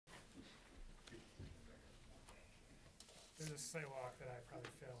site walk that I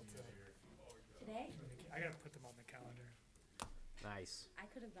probably failed to. Today? I gotta put them on the calendar. Nice. I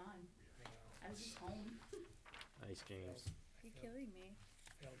could have gone. I know. I was just home. Nice, James. You're killing me.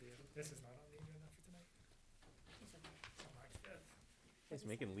 Failed you. This is not on the agenda for tonight. It's okay. It's on March 5th. He's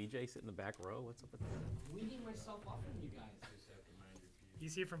making Lee J sit in the back row. What's up with that? Weaning myself off on you guys.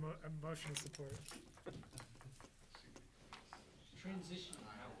 He's here for emotional support. Transition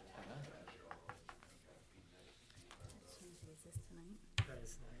out. What Tuesday is this tonight? That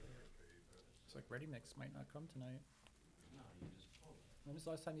is tonight. Yeah. It's like Ready Mix might not come tonight. When was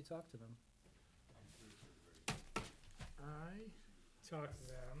the last time you talked to them? I talked to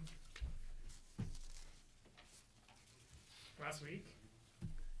them last week.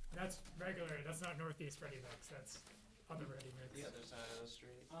 That's regular. That's not Northeast Ready Mix. That's other Ready Mix. The other side of the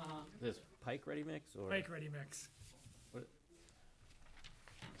street. This Pike Ready Mix or Pike Ready Mix.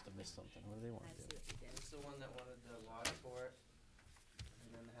 must have missed something? What do they want I to see do? what you did. It's the one that wanted the Washport,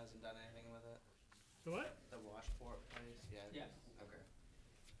 and then hasn't done anything with it. The what? The Washport place, yeah. Yes. Okay.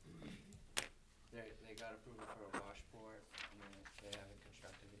 They got approval for a Washport, and then they haven't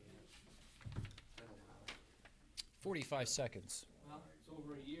constructed it yet. Been a while. 45 seconds. Well, it's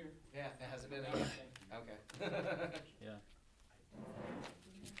over a year. Yeah, it hasn't been a year. Okay. Yeah.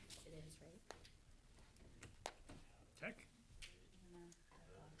 It is, right? Tech? No, I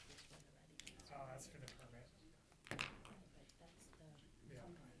thought this was already. Oh, that's for the permit. But that's the Yeah.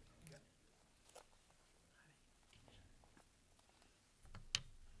 company. Yeah.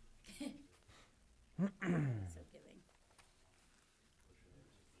 So giving.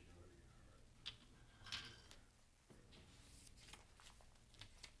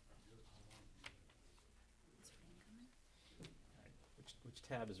 Is rain coming? Which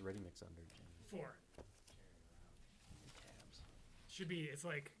tab is Ready Mix under, James? 4. Tabs. Should be. It's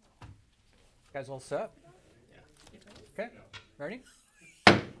like. Guys all set? Yeah. Okay, ready?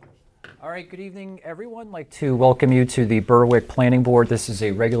 All right, good evening, everyone. I'd like to welcome you to the Berwick Planning Board. This is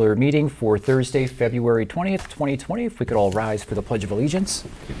a regular meeting for Thursday, February 20th, 2020. If we could all rise for the Pledge of Allegiance.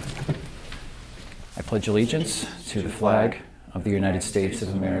 I pledge allegiance to the flag of the United States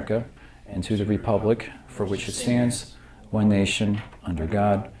of America and to the republic for which it stands, one nation, under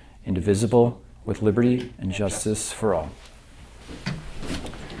God, indivisible, with liberty and justice for all.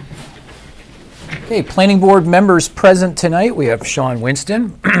 Okay, Planning Board members present tonight. We have Sean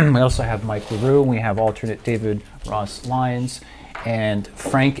Winston. We also have Mike LaRue. We have alternate David Ross Lyons. And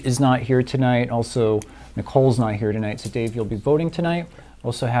Frank is not here tonight. Also, Nicole's not here tonight. So, Dave, you'll be voting tonight.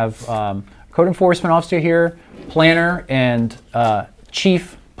 Also have Code Enforcement Officer here, Planner, and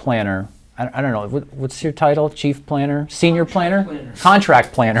Chief Planner. I don't know. What's your title? Chief Planner? Senior Planner?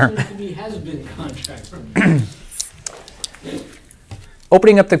 Contract Planner. He has been contract.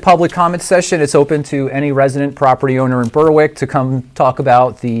 Opening up the public comment session, it's open to any resident property owner in Berwick to come talk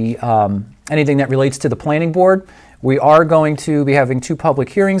about the anything that relates to the planning board. We are going to be having 2 public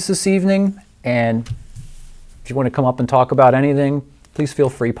hearings this evening, and if you want to come up and talk about anything, please feel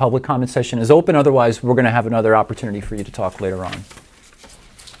free. Public comment session is open. Otherwise, we're going to have another opportunity for you to talk later on.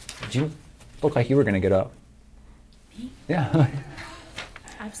 Did you look like you were going to get up? Me? Yeah.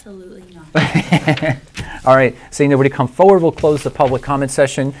 Absolutely not. All right, seeing nobody come forward, we'll close the public comment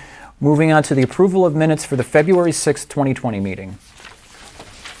session. Moving on to the approval of minutes for the February 6th, 2020 meeting.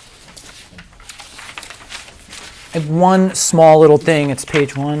 I have one small little thing. It's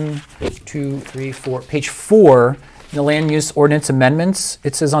page 1, 2, 3, 4, page 4 in the land use ordinance amendments.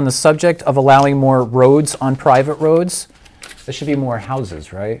 It says on the subject of allowing more roads on private roads. There should be more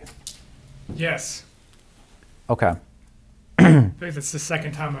houses, right? Yes. Okay. I believe it's the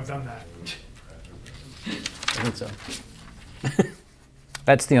second time I've done that. I think so.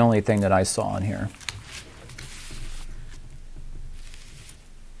 That's the only thing that I saw in here.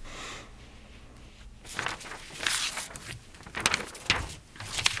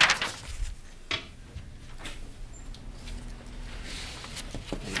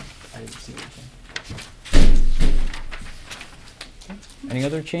 I didn't see anything. Any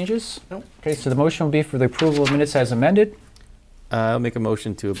other changes? Nope. Okay, so the motion will be for the approval of minutes as amended. I'll make a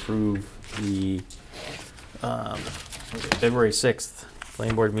motion to approve the February 6th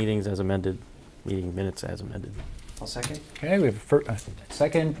Planning Board meetings as amended, meeting minutes as amended. I'll second. Okay, we have a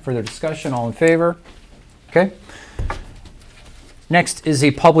second. Further discussion, all in favor? Okay. Next is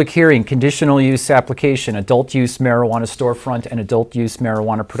a public hearing, conditional use application, adult use marijuana storefront and adult use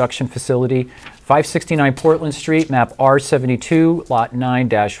marijuana production facility, 569 Portland Street, map R72, lot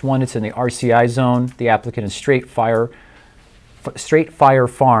 9-1. It's in the RCI zone. The applicant is Straight Fire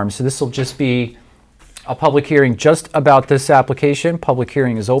Farm. So this will just be a public hearing just about this application. Public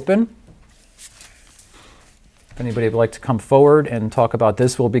hearing is open. If If anybody would like to come forward and talk about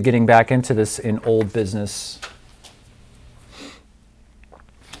this, we'll be getting back into this in old business.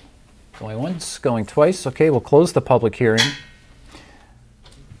 Going once, going twice. Okay, we'll close the public hearing.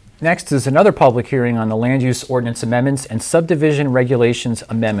 Next is another public hearing on the Land Use Ordinance Amendments and Subdivision Regulations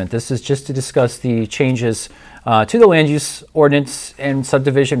Amendment. This is just to discuss the changes to the Land Use Ordinance and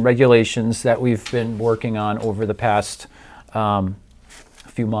Subdivision Regulations that we've been working on over the past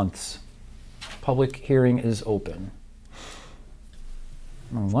few months. Public hearing is open.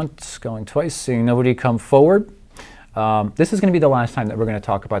 Going once, going twice, seeing nobody come forward. This is going to be the last time that we're going to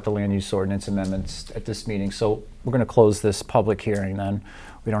talk about the Land Use Ordinance Amendments at this meeting, so we're going to close this public hearing then.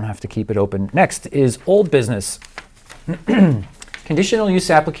 We don't have to keep it open. Next is old business. Conditional use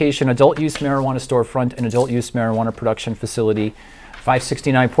application, adult use marijuana storefront and adult use marijuana production facility,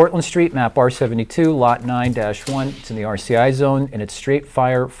 569 Portland Street, map R72, lot 9-1. It's in the RCI zone, and it's Straight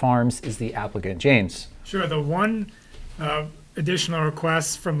Fire Farms is the applicant. James. Sure, the one additional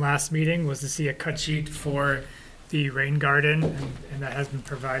request from last meeting was to see a cut sheet for the rain garden, and that has been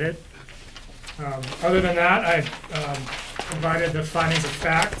provided. Other than that, I've provided the findings of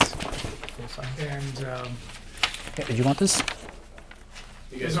fact, and Yeah, did you want this?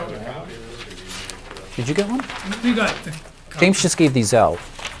 there's no- Did you get one? we got the James just gave these out.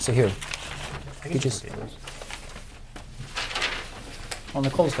 So here. You just. Oh,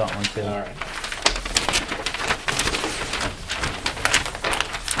 Nicole's got one too. All right.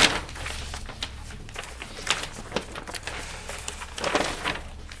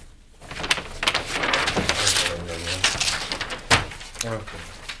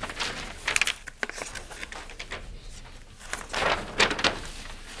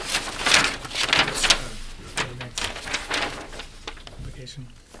 application.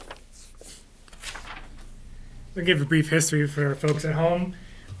 I'll give a brief history for folks at home.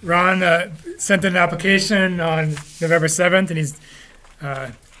 Ron sent in an application on November 7th, and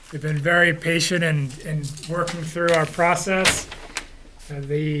they've been very patient in working through our process.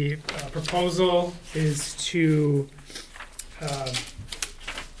 The proposal is to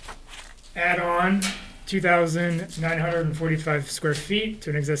add on 2,945 square feet to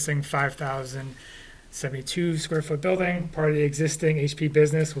an existing 5,072 square foot building. Part of the existing HP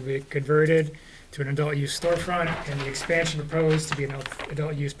business will be converted to an adult use storefront, and the expansion proposed to be an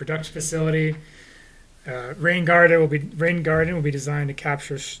adult use production facility. Rain garden will be designed to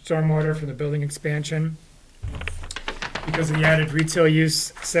capture stormwater from the building expansion. Because of the added retail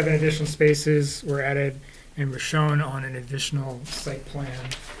use, 7 additional spaces were added and were shown on an additional site plan.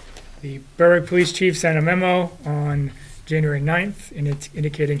 The Berwick Police Chief sent a memo on January 9th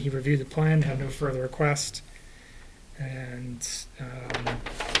indicating he reviewed the plan, had no further request. And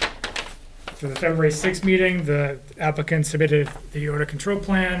for the February 6th meeting, the applicant submitted the odor control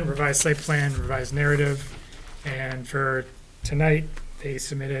plan, revised site plan, revised narrative. And for tonight, they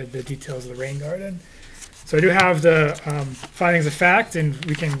submitted the details of the rain garden. So I do have the findings of fact, and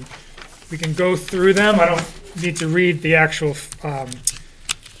we can go through them. I don't need to read the actual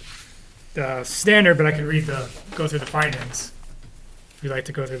the standard, but I can go through the findings. If you'd like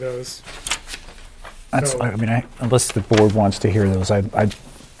to go through those. That's, So- I mean, unless the board wants to hear those, I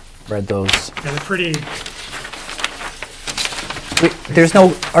read those. Yeah, they're pretty, Wait,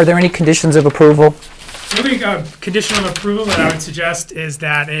 are there any conditions of approval? the only conditional approval that I would suggest is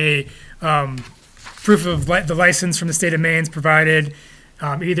that a proof of the license from the state of Maine is provided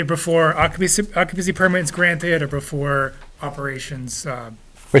either before occupancy permit is granted or before operations.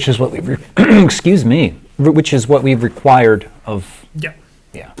 Which is what we've, excuse me, which is what we've required of, Yeah.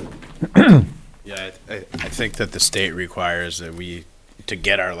 yeah. Yeah, I think that the state requires that to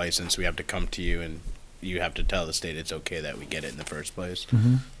get our license, we have to come to you and you have to tell the state it's okay that we get it in the first place.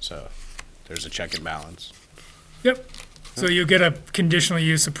 So there's a check and balance. Yep. So you get a conditional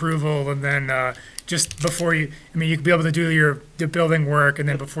use approval, and then just before you could be able to do the building work, and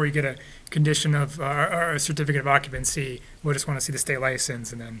then before you get a condition of or a certificate of occupancy, we'll just want to see the state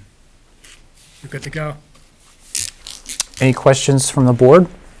license, and then you're good to go. Any questions from the board?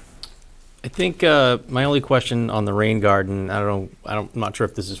 I think my only question on the rain garden, I'm not sure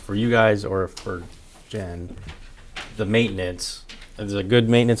if this is for you guys or for Jen. The maintenance, there's a good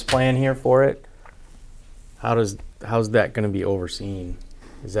maintenance plan here for it. How's that going to be overseen?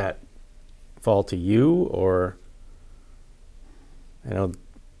 Does that fall to you, or I know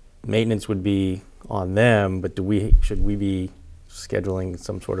maintenance would be on them, but should we be scheduling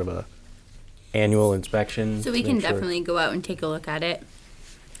some sort of a annual inspection? So we to can make sure- definitely go out and take a look at it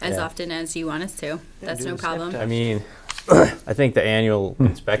as Yeah. often as you want us to. That's do no the sniff problem. test. I mean, I think the annual If you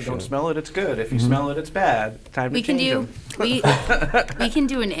inspection. don't smell it, it's good. If you smell it, it's bad. Time to We can change do, 'em. we can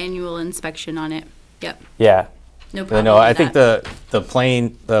do an annual inspection on it. Yep. Yeah, No problem. No, I with think that. the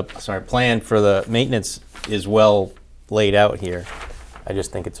plan for the maintenance is well laid out here. I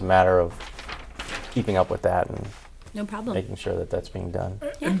just think it's a matter of keeping up with that and No problem. making sure that that's being done.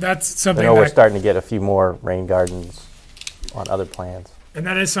 And that's I something know we're that, starting to get a few more rain gardens on other plans. and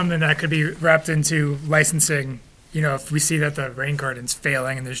that is something that could be wrapped into licensing. You know, if we see that the rain garden's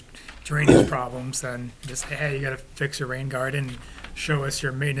failing and there's drainage problems, then just say, hey, you gotta fix your rain garden, show us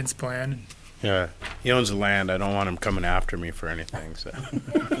your maintenance plan. Yeah, he owns the land. I don't want him coming after me for anything, so.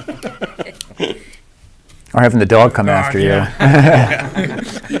 Or having the dog come after you. Yeah.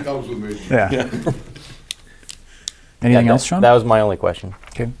 He comes with me. Yeah. Anything else, Sean? That was my only question.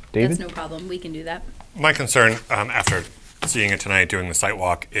 Okay, That's David? no problem. We can do that. My concern, after seeing it tonight, doing the site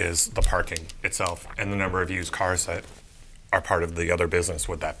walk, is the parking itself and the number of used cars that are part of the other business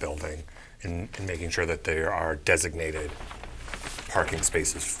with that building, and making sure that there are designated parking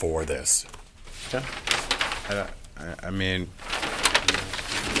spaces for this. I mean,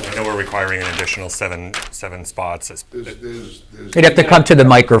 I know we're requiring an additional seven spots. There's You'd have to come to the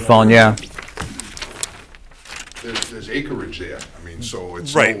microphone, yeah. there's acreage there. I mean, so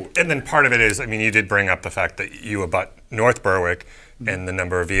it's Right, no- and then part of it is, I mean, you did bring up the fact that you abut North Berwick and the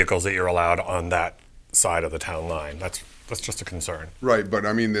number of vehicles that you're allowed on that side of the town line. That's just a concern. Right, but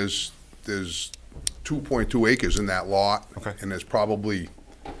I mean, there's 2.2 acres in that lot. Okay. And there's probably,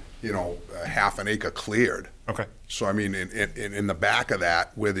 you know, a half an acre cleared. Okay. So I mean, in the back of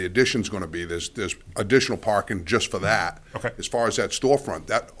that, where the addition's gonna be, there's additional parking just for that. Okay. As far as that storefront,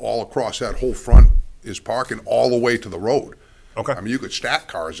 that, all across that whole front is parking all the way to the road. Okay. I mean, you could stack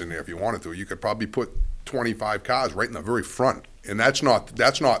cars in there if you wanted to. You could probably put 25 cars right in the very front. And that's not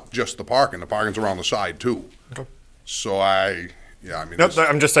just the parking. The parking's around the side too. Okay. So I mean. No, it's-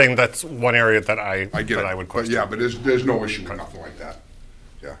 I'm just saying that's one area that I get that it. I would But question. yeah, but there's no issue with nothing like that.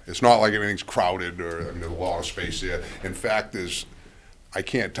 Yeah, it's not like anything's crowded or, I mean, there's a lot of space there. In fact, I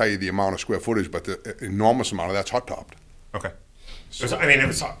can't tell you the amount of square footage, but the enormous amount of that's hot topped. Okay. I mean, it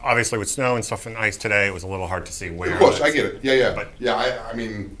was obviously with snow and stuff and ice today, it was a little hard to see where. Of course, I that's- get it. Yeah. But- Yeah, I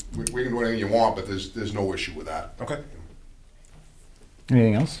mean, we can do anything you want, but there's no issue with that. Okay.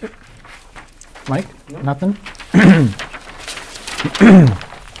 Anything else? Mike? Nothing?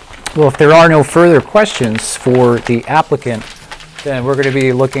 Well, if there are no further questions for the applicant, then we're going to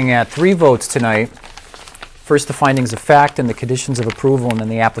be looking at 3 votes tonight. First, the findings of fact and the conditions of approval, and then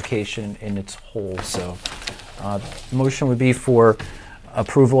the application in its whole. So, the motion would be for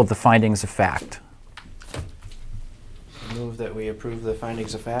approval of the findings of fact. Move that we approve the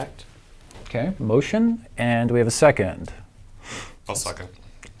findings of fact. Okay, motion, and we have a second. I'll second.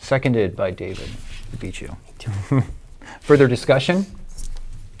 Seconded by David. I beat you. Further discussion?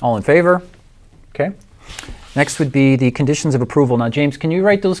 All in favor? Okay. Next would be the conditions of approval. Now, James, can you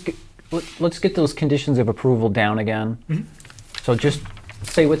write those, let's get those conditions of approval down again. So just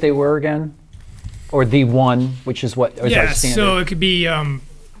say what they were again? Or the one, which is what is our Yeah, standard? so it could be, would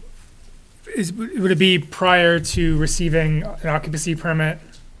it be prior to receiving an occupancy permit?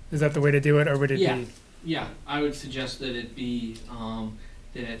 Is that the way to do it, or would it Yeah, be? yeah, I would suggest that it be,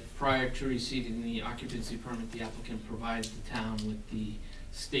 that prior to receiving the occupancy permit, the applicant provides the town with the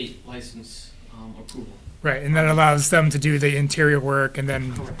state license, approval. Right, and that allows them to do the interior work and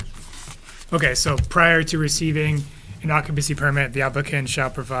then, okay, so prior to receiving an occupancy permit, the applicant shall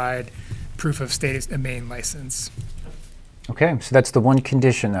provide proof of state and main license. Okay, so that's the one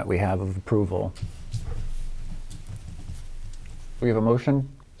condition that we have of approval. We have a motion?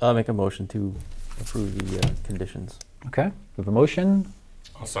 I'll make a motion to approve the conditions. Okay, we have a motion,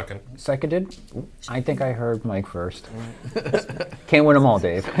 I'll second. seconded. I think I heard Mike first. Can't win them all,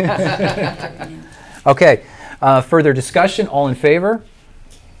 Dave. Okay, further discussion, all in favor?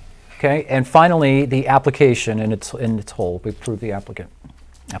 Okay, and finally, the application in its whole. We approve the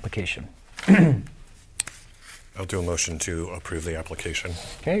application. I'll do a motion to approve the application.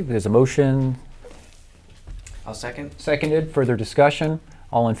 Okay, there's a motion, I'll second. seconded, further discussion,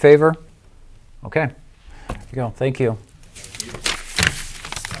 all in favor? Okay, there you go, thank you.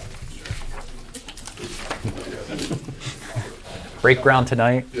 Break ground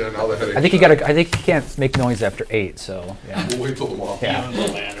tonight. Yeah, now the headache. I think you can't make noise after 8, so, yeah. We'll wait till tomorrow. Yeah.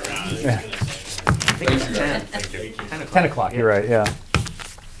 I think it's 10. Thank you. 10 o'clock, you're right, yeah.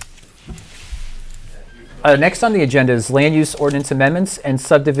 Next on the agenda is land use ordinance amendments and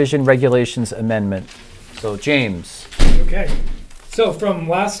subdivision regulations amendment. So, James. Okay, so from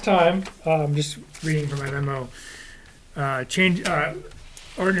last time, just reading from my memo,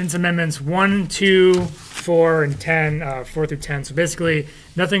 ordinance amendments 1, 2, 4, and 10, 4 through 10. So basically,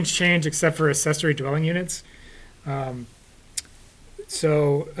 nothing's changed except for accessory dwelling units.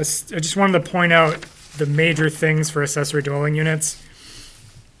 So I just wanted to point out the major things for accessory dwelling units.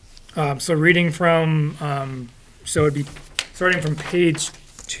 So reading from, so it'd be starting from page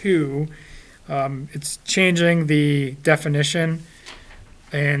 2, it's changing the definition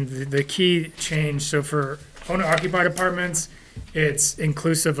and the key change. So for owner occupied apartments, it's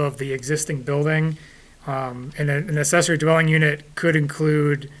inclusive of the existing building. And an accessory dwelling unit could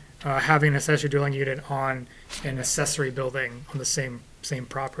include having an accessory dwelling unit on an accessory building on the same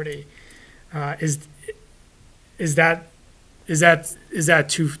property. Is that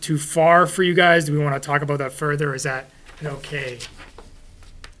too far for you guys? Do we want to talk about that further? Or is that an okay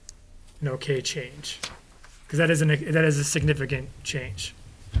change? Because that is a significant change.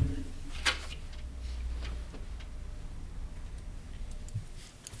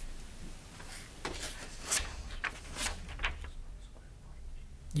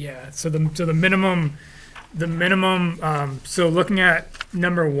 Yeah, so the minimum, so looking at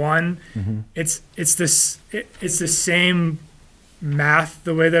number 1, it's the same math,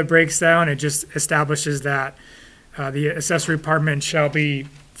 the way that breaks down. It just establishes that the accessory apartment shall be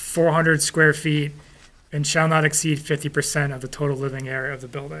 400 square feet and shall not exceed 50% of the total living area of the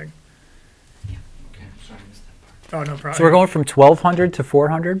building. Okay, I'm sorry, I missed that part. Oh, no problem. So we're going from 1,200 to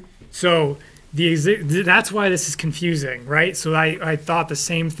 400? So that's why this is confusing, right? So I thought the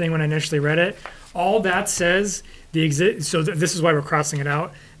same thing when I initially read it. All that says, this is why we're crossing it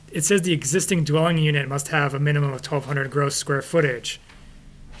out. It says the existing dwelling unit must have a minimum of 1,200 gross square footage.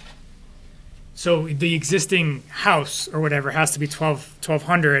 So the existing house or whatever has to be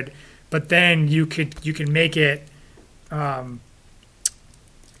 1,200, but then you can make it, it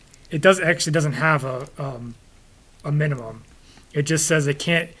doesn't have a minimum. It just says it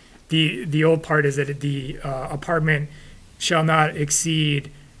can't. The old part is that the apartment shall not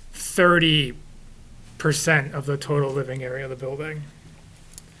exceed 30% of the total living area of the building.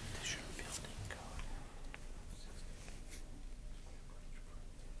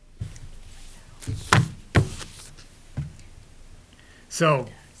 So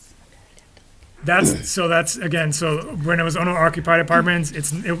that's again, so when it was owner occupied apartments,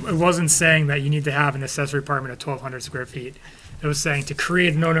 it wasn't saying that you need to have an accessory apartment of 1,200 square feet. It was saying to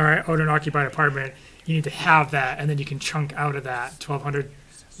create an owner occupied apartment, you need to have that, and then you can chunk out of that 1,200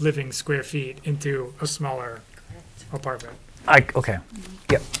 living square feet into a smaller apartment. Okay,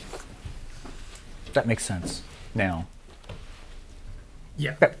 yep. That makes sense now.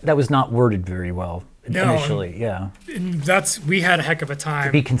 Yeah, That was not worded very well No, initially, yeah. and we had a heck of a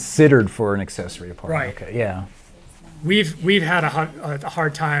time. Be considered for an accessory apartment. Right. Okay, yeah. We've had a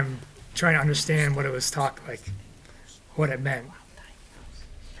hard time trying to understand what it was what it meant.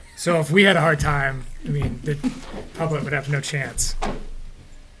 So if we had a hard time, I mean, the public would have no chance.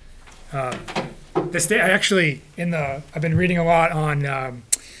 The state, I've been reading a lot on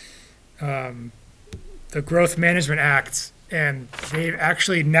the Growth Management Act, and they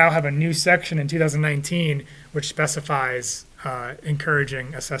actually now have a new section in 2019 which specifies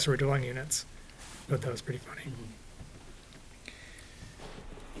encouraging accessory dwelling units. I thought that was pretty funny.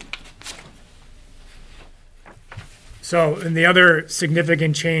 So, and the other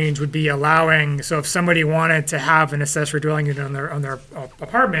significant change would be allowing, so if somebody wanted to have an accessory dwelling unit on their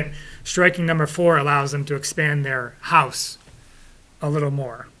apartment, striking number 4 allows them to expand their house a little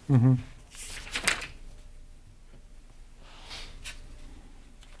more.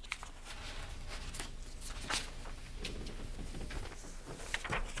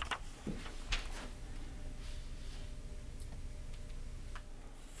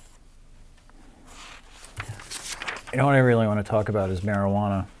 You know what I really want to talk about is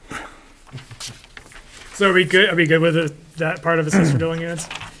marijuana. So are we good with that part of accessory dwelling units?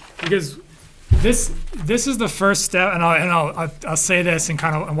 Because this is the first step, and I'll say this and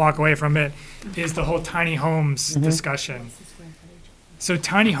kind of walk away from it, is the whole tiny homes discussion. So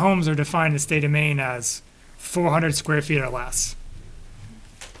tiny homes are defined in the state of Maine as 400 square feet or less.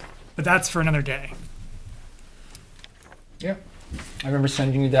 But that's for another day. Yeah. I remember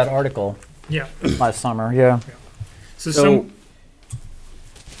sending you that article Yeah. last summer, yeah. So So-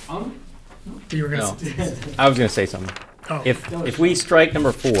 you were gonna. No. I was going to say something. Oh. If we strike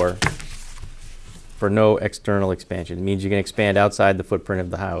number 4 for no external expansion, it means you can expand outside the footprint of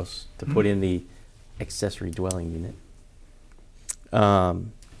the house to put in the accessory dwelling unit.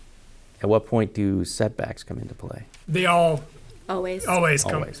 At what point do setbacks come into play? They all Always. always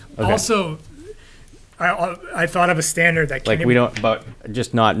come. Always. Okay. Also, I thought of a standard that Like can't we even- don't, but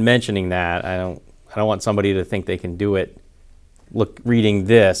just not mentioning that, I don't want somebody to think they can do it, reading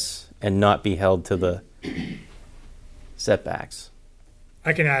this and not be held to the setbacks.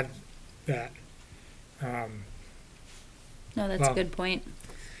 I can add that. No, that's Well, a good point.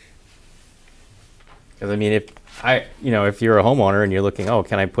 Because I mean, if you're a homeowner and you're looking, oh,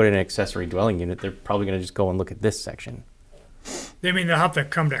 can I put in an accessory dwelling unit? They're probably going to just go and look at this section. I mean, they'll have to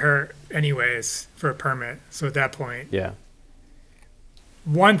come to her anyways for a permit. So at that point, Yeah.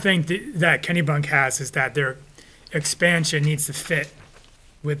 one thing that Kennybunk has is that their expansion needs to fit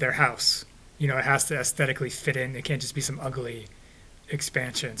with their house. You know, it has to aesthetically fit in. It can't just be some ugly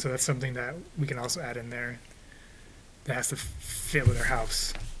expansion. So that's something that we can also add in there. That has to fit with their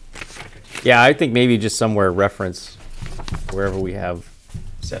house. Yeah, I think maybe just somewhere reference wherever we have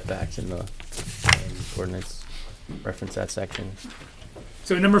setbacks in the ordinance, reference that section.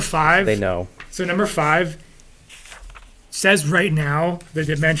 So number 5. They know. So number 5 says right now the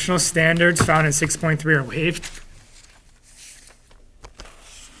dimensional standards found in 6.3 are waived.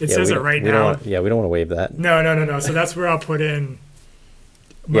 It Yeah, says we it don't- right we don't now. wanna- Yeah, we don't want to waive that. No. So that's where I'll put in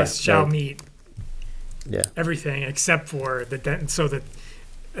must Yeah, shall no. meet Yeah. everything except for so the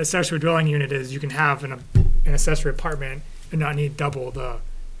accessory dwelling unit is you can have an accessory apartment and not need double the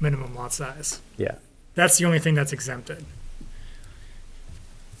minimum lot size. Yeah. That's the only thing that's exempted.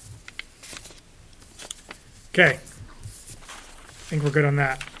 Okay. I think we're good on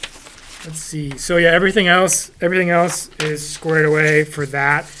that. Let's see. So yeah, everything else is squared away for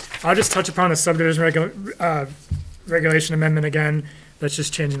that. I'll just touch upon the subdivision regulation amendment again. That's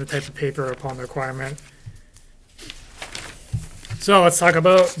just changing the type of paper upon the requirement. So let's talk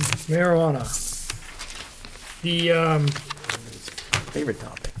about marijuana. Favorite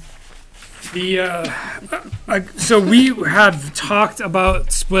topic. So we have talked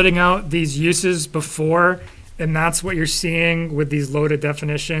about splitting out these uses before, and that's what you're seeing with these loaded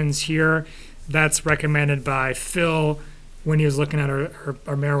definitions here. That's recommended by Phil when he was looking at our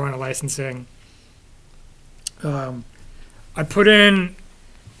marijuana licensing. I put in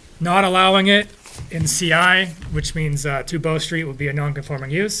not allowing it in CI, which means 2 Bow Street would be a non-conforming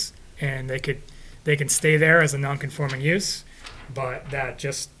use, and they can stay there as a non-conforming use, but that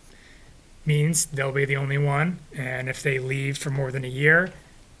just means they'll be the only one, and if they leave for more than a year,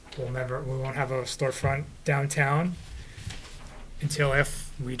 we won't have a storefront downtown until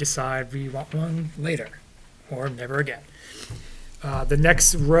if we decide we want one later, or never again. The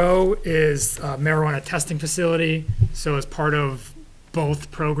next row is marijuana testing facility. So as part of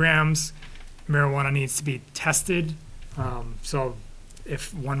both programs, marijuana needs to be tested. So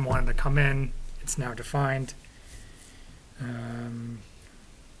if one wanted to come in, it's now defined.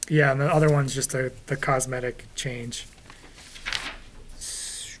 Yeah, and the other one's just the cosmetic change.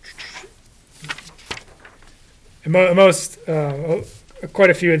 And quite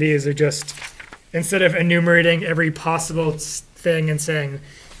a few of these are just, instead of enumerating every possible thing and saying,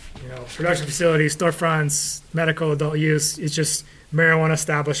 production facilities, storefronts, medical, adult use, it's just marijuana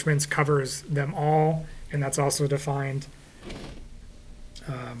establishments covers them all, and that's also defined.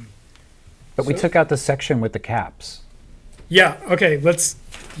 But we took out the section with the caps. Yeah, okay,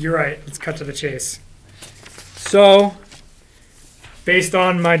 you're right, let's cut to the chase. So, based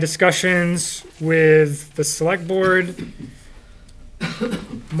on my discussions with the select board,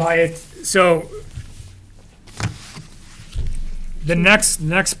 the next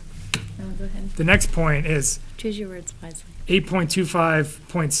point is Choose your words wisely.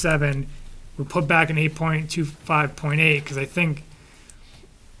 8.25.7, we'll put back an 8.25.8, because I think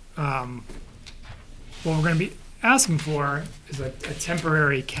what we're going to be asking for is a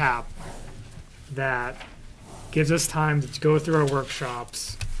temporary cap that gives us time to go through our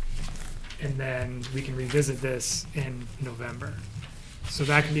workshops, and then we can revisit this in November. So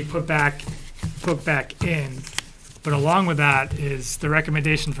that can be put back in. But along with that is the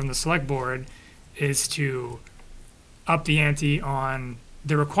recommendation from the select board is to up the ante on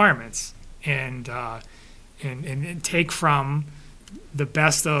the requirements and take from the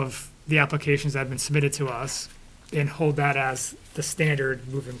best of the applications that have been submitted to us and hold that as the standard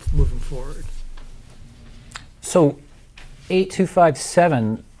moving forward. So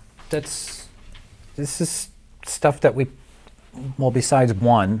 8257, this is stuff that besides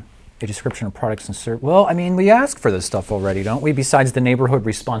one, a description of products and services. Well, I mean, we ask for this stuff already, don't we? Besides the neighborhood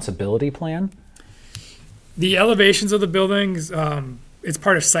responsibility plan? The elevations of the buildings, it's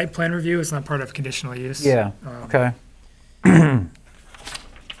part of site plan review. It's not part of conditional use. Yeah, okay.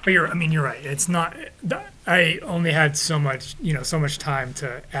 But you're right. It's not, I only had so much time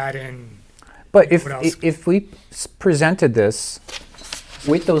to add in. But if What else? if we presented this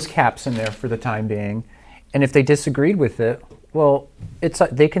with those caps in there for the time being, and if they disagreed with it, well,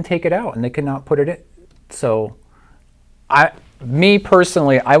 they can take it out and they cannot put it in. So, me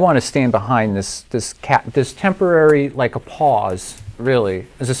personally, I want to stand behind this cap, this temporary, like a pause, really,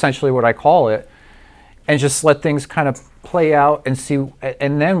 is essentially what I call it, and just let things kind of play out and see,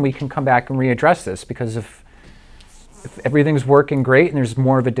 and then we can come back and readdress this, because if everything's working great and there's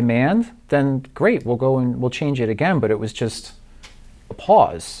more of a demand, then great, we'll go and we'll change it again. But it was just a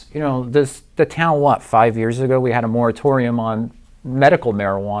pause. You know, the town, what, 5 years ago, we had a moratorium on medical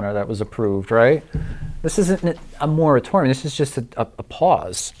marijuana that was approved, right? This isn't a moratorium, this is just a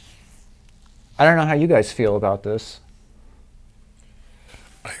pause. I don't know how you guys feel about this.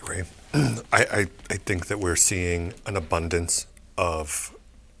 I agree. I think that we're seeing an abundance of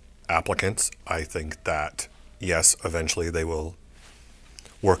applicants. I think that, yes, eventually they will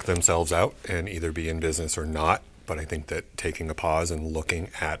work themselves out and either be in business or not. But I think that taking a pause and looking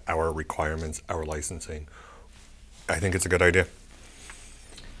at our requirements, our licensing, I think it's a good idea.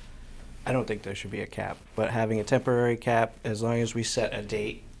 I don't think there should be a cap, but having a temporary cap, as long as we set a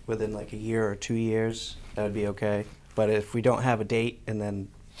date within like a year or 2 years, that would be okay. But if we don't have a date and then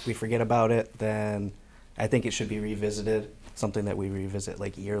we forget about it, then I think it should be revisited, something that we revisit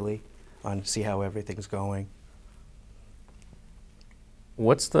like yearly on see how everything's going.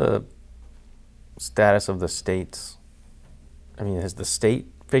 What's the status of the states? I mean, has the state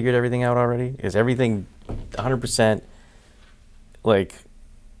figured everything out already? Is everything 100% like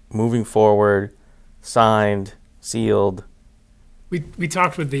moving forward, signed, sealed? We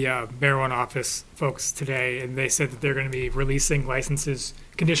talked with the marijuana office folks today, and they said that they're going to be releasing licenses,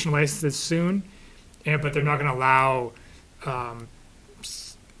 conditional licenses soon, but they're not going to allow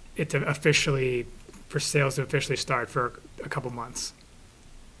it to officially, for sales to officially start for a couple months.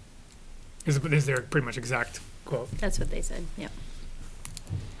 Is their pretty much exact quote. That's what they said, yeah.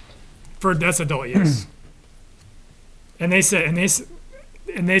 That's adult use. And they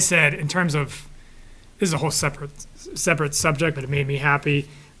said in terms of, this is a whole separate subject, but it made me happy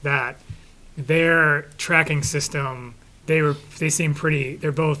that their tracking system, they're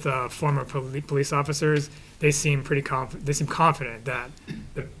both former police officers. They seem confident that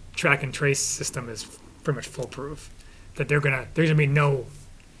the track and trace system is pretty much foolproof. That there's gonna be no,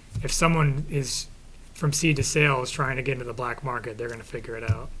 if someone is from seed to sales trying to get into the black market, they're gonna figure it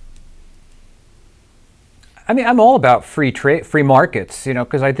out. I mean, I'm all about free free markets, you know,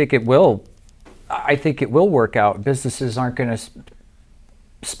 because I think it will work out. Businesses aren't going to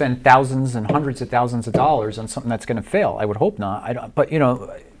spend thousands and hundreds of thousands of dollars on something that's going to fail. I would hope not. But you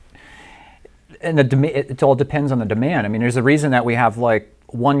know, and it all depends on the demand. I mean, there's a reason that we have like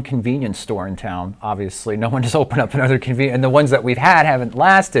one convenience store in town. Obviously, no one just opened up another convenience, and the ones that we've had haven't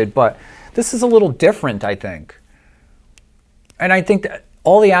lasted. But this is a little different, I think. And I think that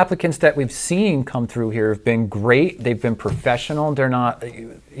all the applicants that we've seen come through here have been great. They've been professional. They're not,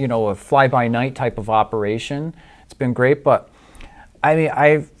 you know, a fly-by-night type of operation. It's been great. But I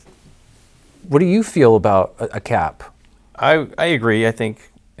mean, what do you feel about a cap? I agree, I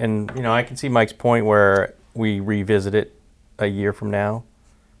think. And, you know, I can see Mike's point where we revisit it a year from now.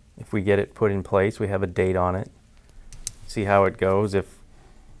 If we get it put in place, we have a date on it, see how it goes. And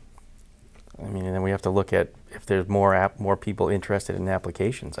then we have to look at if there's more people interested in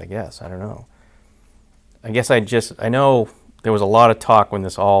applications, I guess. I don't know. I guess I know there was a lot of talk when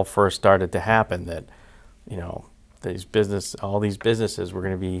this all first started to happen that, you know, all these businesses were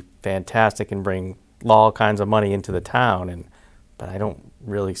going to be fantastic and bring all kinds of money into the town, but I don't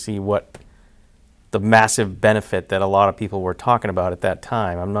really see what the massive benefit that a lot of people were talking about at that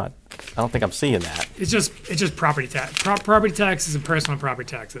time. I don't think I'm seeing that. It's just property tax, property taxes and personal property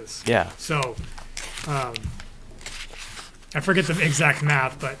taxes. Yeah. So, I forget the exact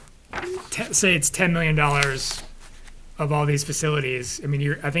math, but say it's $10 million of all these facilities. I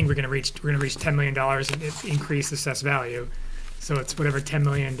mean, I think we're going to reach $10 million and increase assessed value. So it's whatever 10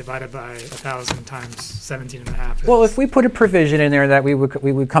 million divided by 1,000 times 17 and a half. Well, if we put a provision in there that we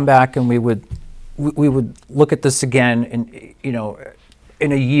would come back and we would look at this again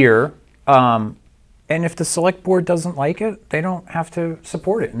in a year, and if the select board doesn't like it, they don't have to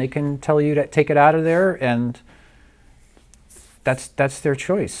support it, and they can tell you to take it out of there, and that's their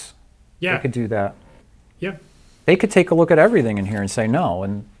choice. Yeah. They could do that. Yeah. They could take a look at everything in here and say no,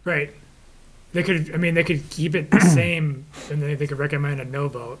 and right. They could keep it the same, and they could recommend a no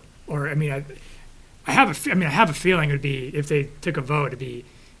vote. Or I have a feeling it would be, if they took a vote, it'd be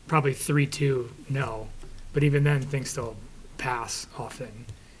probably 3-2 no. But even then, things still pass often.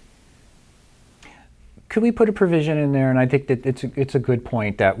 Could we put a provision in there? And I think that it's a good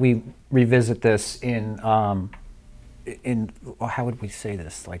point that we revisit this in how would we say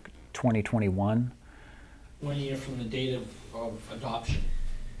this, like 2021? 1 year from the date of adoption.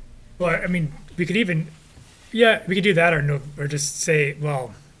 Well, I mean, we could do that, or no, or just say,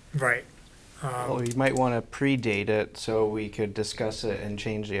 well, right. Well, you might want to predate it so we could discuss it and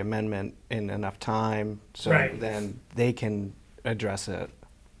change the amendment in enough time, so Right. then they can address it.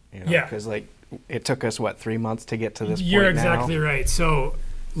 You know, Yeah. because like it took us what 3 months to get to this You're point now. exactly right. So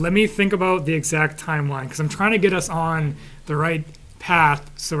let me think about the exact timeline, because I'm trying to get us on the right path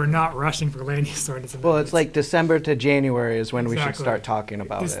so we're not rushing for land use ordinance. Well, it's like December to January is when we should Exactly. start talking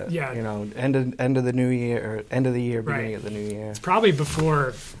about This- it. yeah. You know, end of the new year, or end of the year, Right. beginning of the new year. It's probably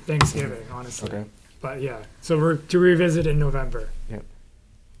before Thanksgiving, honestly. Okay. But yeah, so we're to revisit in November. Yep.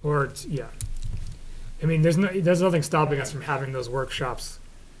 Or yeah. I mean, there's nothing stopping us from having those workshops.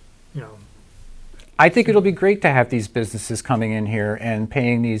 You know, I think it'll be great to have these businesses coming in here and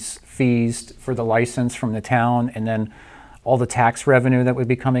paying these fees for the license from the town, and then all the tax revenue that would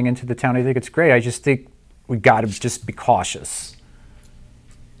be coming into the town. I think it's great. I just think we got to just be cautious.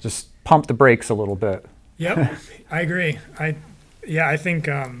 Just pump the brakes a little bit. Yep, I agree. I think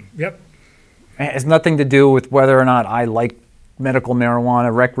yep. It has nothing to do with whether or not I like medical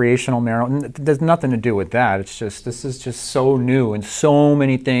marijuana, recreational marijuana. There's nothing to do with that. It's just, this is just so new, and so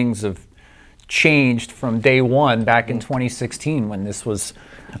many things have changed from day one back in 2016 when this was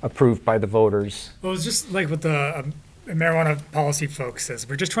approved by the voters. Well, it's just like what the marijuana policy folks says.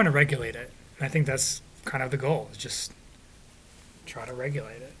 We're just trying to regulate it. And I think that's kind of the goal. Is just try to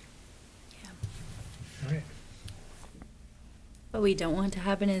regulate it. All right. What we don't want to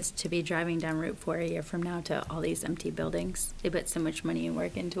happen is to be driving down Route 4 a year from now to all these empty buildings. They put so much money and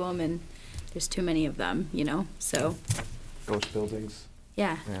work into them, and there's too many of them, you know? So, Ghost buildings.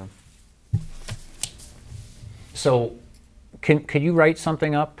 yeah. Yeah. So could you write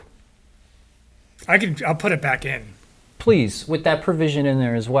something up, I'll put it back in. please, with that provision in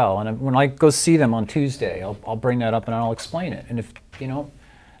there as well? And when I go see them on Tuesday, I'll bring that up and I'll explain it. And if, you know,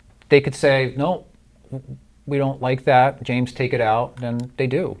 they could say, no, we don't like that, James, take it out, then they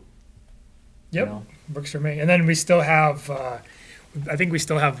do. Yep, know? works for me. And then we still have, I think we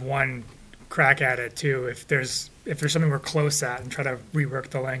still have one crack at it too. If there's something we're close at, and try to rework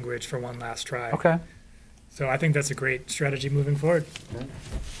the language for one last try. Okay. So I think that's a great strategy moving forward.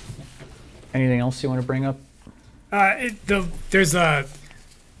 Anything else you want to bring up? There's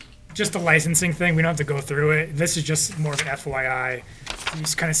just a licensing thing. We don't have to go through it. This is just more of an FYI. You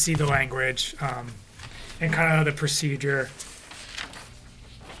just kind of see the language and kind of the procedure.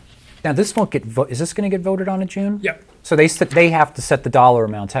 Now, this won't get, is this going to get voted on in June? Yep. So they have to set the dollar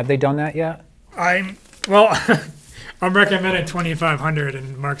amounts. Have they done that yet? I'm recommending 2,500,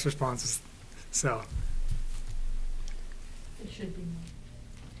 and Mark's response is so. It should be more.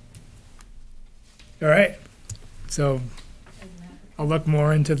 All right. So I'll look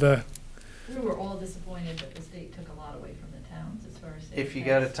more into the. We were all disappointed that the state took a lot away from the towns as far as. If you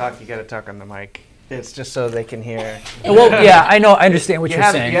gotta talk, you gotta talk on the mic. It's just so they can hear. Well, yeah, I know, I understand what You you're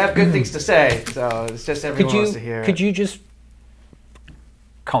have, saying. you have good things to say, so it's just everyone wants to hear. Could you just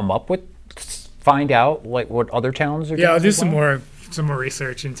come up with, find out like what other towns are doing? Yeah, I'll do as some well? more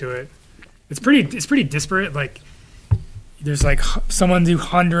research into it. It's pretty disparate. Like there's like someone do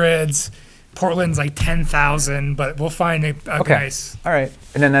hundreds. Portland's like 10,000, but we'll find a Okay. nice. All right,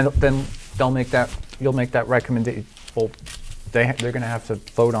 and then they'll make that, you'll make that recommendation. Well, they're going to have to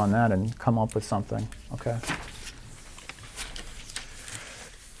vote on that and come up with something. Okay.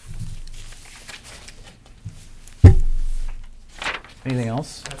 Anything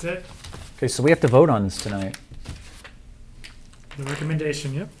else? That's it. Okay, so we have to vote on this tonight. The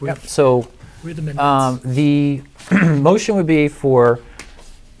recommendation. Yep. Yep. So With the minutes. the motion would be for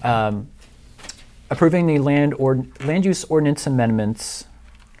approving the land use ordinance amendments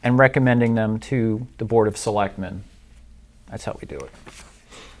and recommending them to the Board of Selectmen. That's how we do it.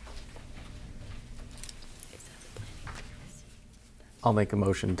 I'll make a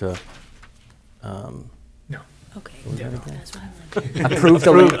motion to No. Okay. Yeah, no. That's what I'm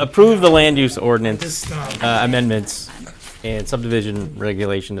like. approve the land use ordinance Just amendments and subdivision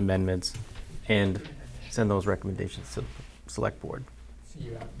regulation amendments, and send those recommendations to the select board.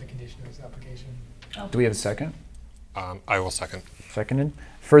 you have the conditioner's application. Do we have a second? I will second. Seconded.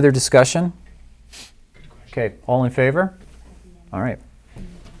 Further discussion? Okay, all in favor? All right.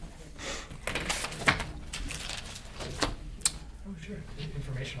 Oh, sure.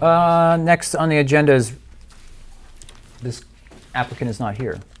 Information. Next on the agenda is, this applicant is not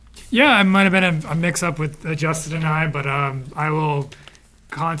here. Yeah, it might have been a mix-up with Justin and I, but I will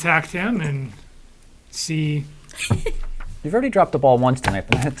contact him and see. You've already dropped the ball once tonight,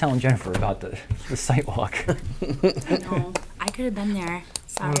 but I'm telling Jennifer about the site walk. No, I could have been there.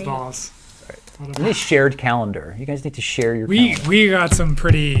 All the Sorry. balls. You need a shared calendar. You guys need to share your We calendar. got some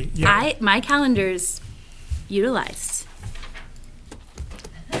pretty. Yeah. My calendar's utilized.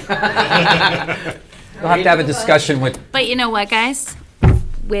 We'll have to have a discussion with, But you know what, guys?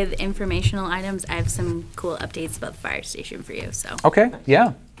 With informational items, I have some cool updates about the fire station for you, so. okay,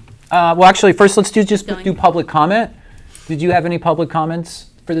 yeah. Well, actually, first let's do Going. do public comment. Did you have any public comments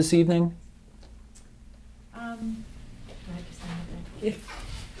for this evening? Do I have to sign it there?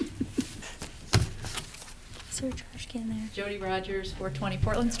 Is there a trash can there? Jody Rogers, 420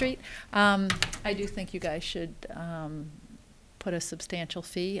 Portland Street. I do think you guys should put a substantial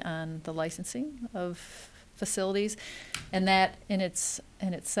fee on the licensing of facilities, and that in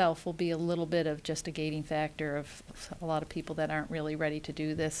itself will be a little bit of just a gating factor of a lot of people that aren't really ready to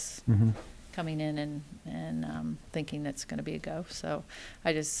do this coming in and thinking that's going to be a go. So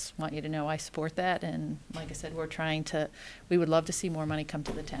I just want you to know I support that, and like I said, we would love to see more money come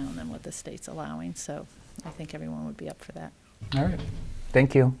to the town than what the state's allowing, so I think everyone would be up for that. All right,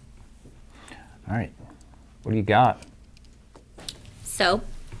 thank you. All right, what do you got? So,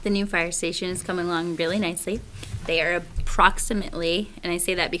 the new fire station is coming along really nicely. They are approximately, and I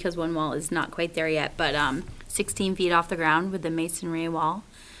say that because one wall is not quite there yet, but 16 feet off the ground with the masonry wall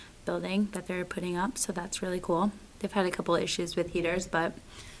building that they're putting up, so that's really cool. They've had a couple issues with heaters, but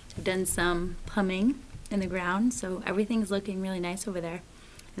they've done some plumbing in the ground, so everything's looking really nice over there.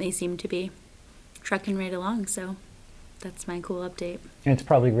 And they seem to be trucking right along, so that's my cool update. And it's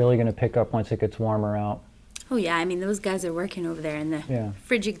probably really going to pick up once it gets warmer out. Oh yeah, I mean, those guys are working over there in the Yeah.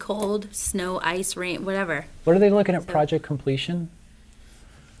 frigid cold, snow, ice, rain, whatever. What are they looking at project completion?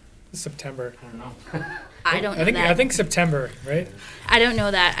 September. I don't know. I don't know that. I think September, right? I don't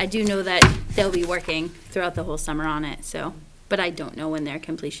know that. I do know that they'll be working throughout the whole summer on it, so, but I don't know when their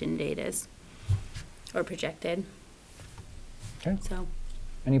completion date is or projected. Okay. So,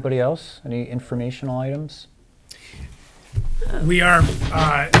 Anybody else? Any informational items? We are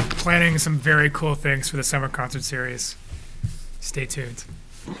planning some very cool things for the summer concert series. Stay tuned.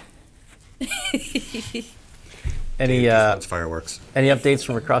 Any It's fireworks. any updates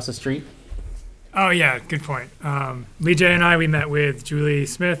from across the street? Oh yeah, good point. Lee J and I, we met with Julie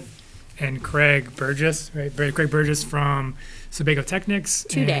Smith and Craig Burgess, right? Craig Burgess from Sebago Technics.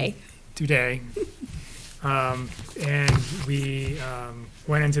 today. Today. And we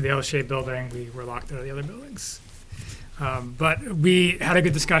went into the L-shaped building. We were locked out of the other buildings. But we had a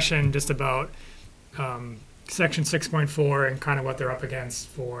good discussion just about Section 6.4 and kind of what they're up against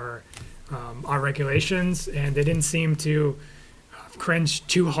for our regulations. And they didn't seem to cringe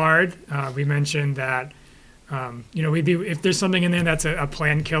too hard. We mentioned that, we'd be, if there's something in there that's a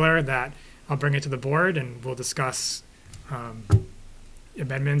plan killer, that I'll bring it to the board and we'll discuss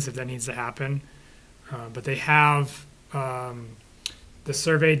amendments if that needs to happen. But they have the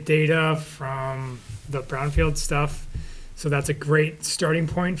survey data from the brownfield stuff. So that's a great starting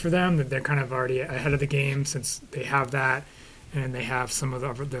point for them, that they're kind of already ahead of the game since they have that, and they have some of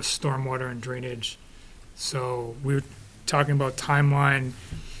the stormwater and drainage. So we were talking about timeline.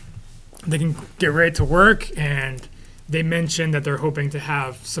 They can get ready to work, and they mentioned that they're hoping to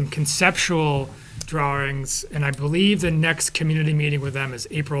have some conceptual drawings, and I believe the next community meeting with them is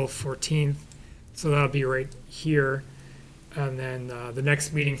April 14th. So that'll be right here. And then the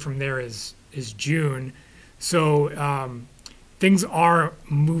next meeting from there is June. So things are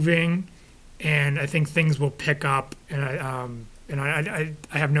moving, and I think things will pick up. And I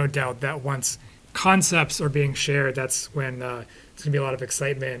have no doubt that once concepts are being shared, that's when there's going to be a lot of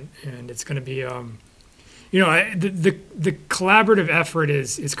excitement, and it's going to be, the collaborative effort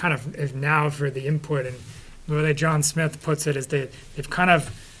is kind of is now for the input. And the way that John Smith puts it is they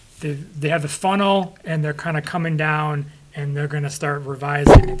have the funnel, and they're kind of coming down, and they're going to start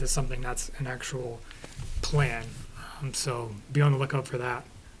revising into something that's an actual plan. So be on the lookout for that.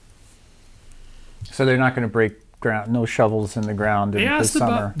 So they're not going to break ground, no shovels in the ground in the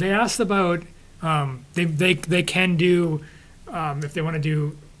summer? They asked about, they can do, if they want to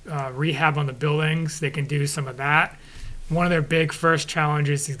do rehab on the buildings, they can do some of that. One of their big first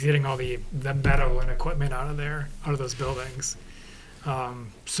challenges is getting all the metal and equipment out of those buildings.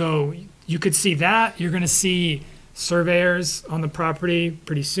 So you could see that. You're going to see surveyors on the property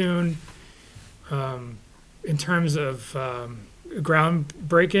pretty soon. In terms of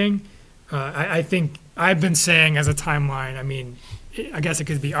groundbreaking, I think I've been saying as a timeline, I mean, I guess it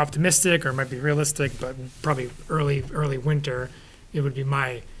could be optimistic or it might be realistic, but probably early winter, it would be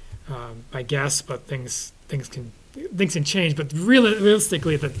my guess, but things can change. But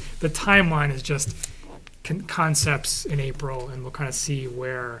realistically, the timeline is just concepts in April, and we'll kind of see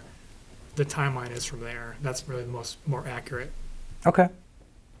where the timeline is from there. That's really the more accurate Okay.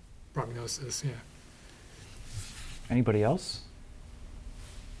 prognosis. Yeah. Anybody else?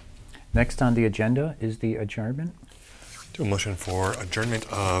 Next on the agenda is the adjournment. So a motion for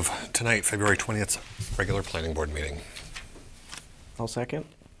adjournment of tonight, February 20th, regular planning board meeting. I'll second.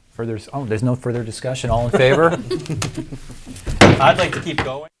 There's no further discussion. All in favor? I'd like to keep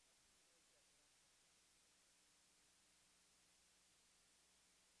going.